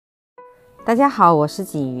大家好，我是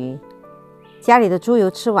锦瑜。家里的猪油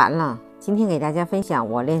吃完了，今天给大家分享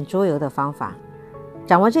我炼猪油的方法。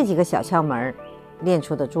掌握这几个小窍门，炼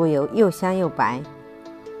出的猪油又香又白。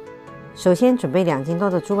首先准备2斤多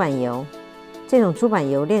的猪板油，这种猪板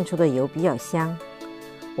油炼出的油比较香。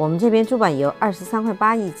我们这边猪板油23.8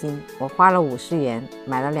块1斤，我花了50元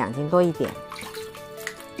买了2斤多一点。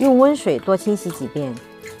用温水多清洗几遍。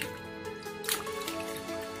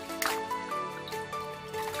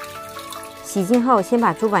洗净后，先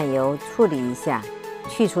把猪板油处理一下，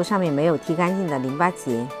去除上面没有剔干净的淋巴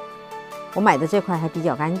结。我买的这块还比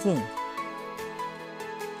较干净。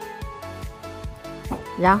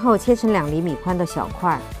然后切成2厘米宽的小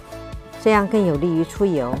块，这样更有利于出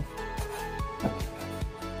油。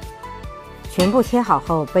全部切好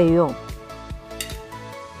后备用。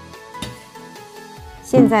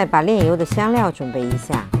现在把炼油的香料准备一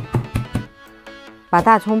下，把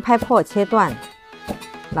大葱拍破切断。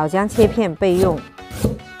老姜切片备用。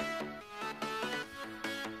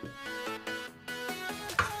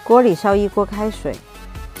锅里烧1锅开水，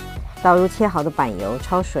倒入切好的板油，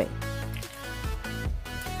焯水，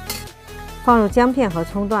放入姜片和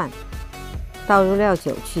葱段，倒入料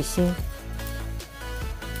酒去腥。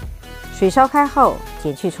水烧开后，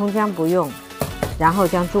减去葱姜不用，然后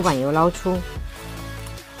将猪板油捞出。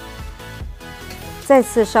再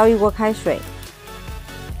次烧1锅开水，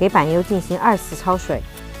给板油进行2次焯水。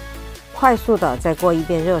快速的再过1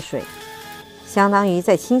遍热水，相当于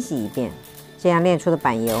再清洗1遍，这样炼出的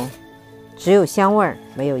板油只有香味儿，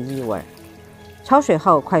没有异味。焯水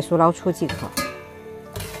后快速捞出即可。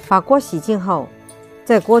把锅洗净后，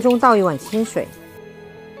在锅中倒1碗清水，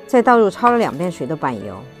再倒入焯了2遍水的板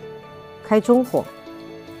油，开中火，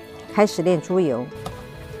开始炼猪油。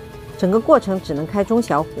整个过程只能开中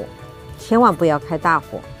小火，千万不要开大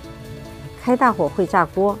火，开大火会炸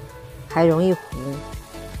锅，还容易糊。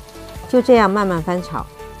就这样慢慢翻炒，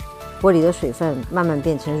锅里的水分慢慢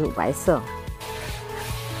变成乳白色。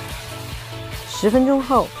10分钟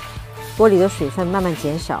后，锅里的水分慢慢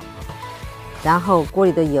减少，然后锅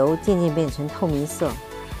里的油渐渐变成透明色。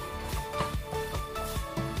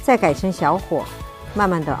再改成小火，慢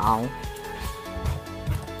慢的熬。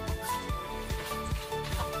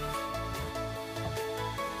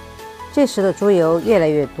这时的猪油越来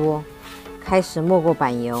越多，开始没过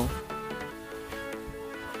板油。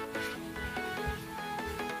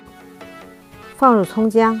放入葱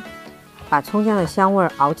姜，把葱姜的香味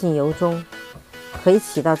熬进油中，可以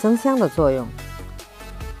起到增香的作用。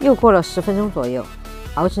又过了10分钟左右，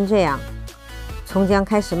熬成这样，葱姜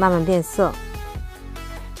开始慢慢变色，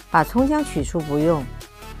把葱姜取出不用。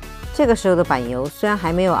这个时候的板油虽然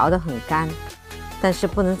还没有熬得很干，但是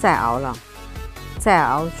不能再熬了，再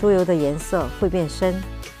熬猪油的颜色会变深，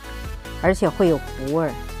而且会有糊味。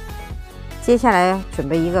接下来准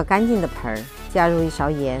备一个干净的盆儿，加入1勺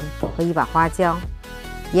盐和1把花椒。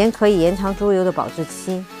盐可以延长猪油的保质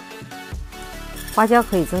期，花椒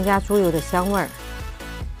可以增加猪油的香味儿。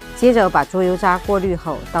接着把猪油渣过滤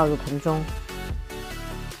后倒入盆中，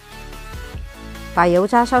把油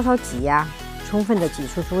渣稍稍挤压，充分的挤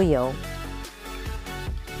出猪油。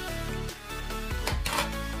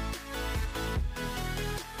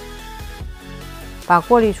把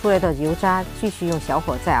过滤出来的油渣继续用小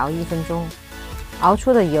火再熬1分钟。熬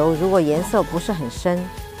出的油如果颜色不是很深，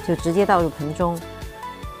就直接倒入盆中；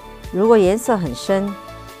如果颜色很深，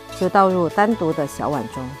就倒入单独的小碗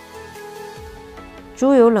中。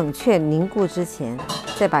猪油冷却凝固之前，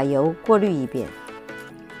再把油过滤1遍。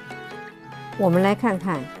我们来看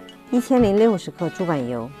看1060克猪板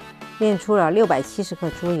油炼出了670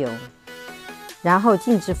克猪油，然后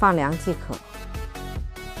静置放凉即可。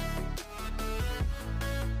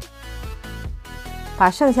把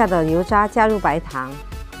剩下的油渣加入白糖，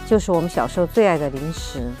就是我们小时候最爱的零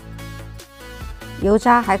食。油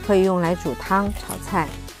渣还可以用来煮汤、炒菜。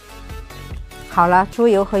好了，猪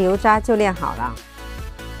油和油渣就炼好了。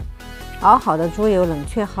熬好的猪油冷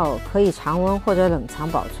却后可以常温或者冷藏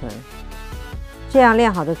保存，这样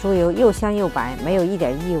炼好的猪油又香又白，没有一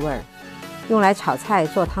点异味，用来炒菜、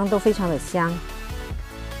做汤都非常的香。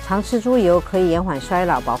常吃猪油可以延缓衰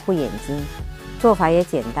老，保护眼睛，做法也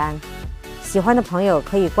简单。喜欢的朋友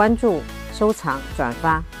可以关注、收藏、转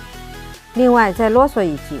发。另外再啰嗦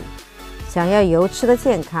一句，想要油吃得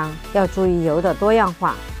健康，要注意油的多样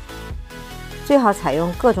化，最好采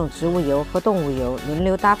用各种植物油和动物油轮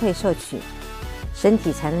流搭配摄取，身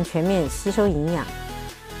体才能全面吸收营养。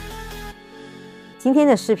今天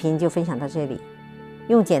的视频就分享到这里，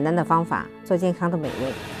用简单的方法做健康的美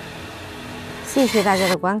味。谢谢大家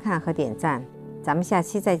的观看和点赞，咱们下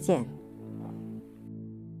期再见。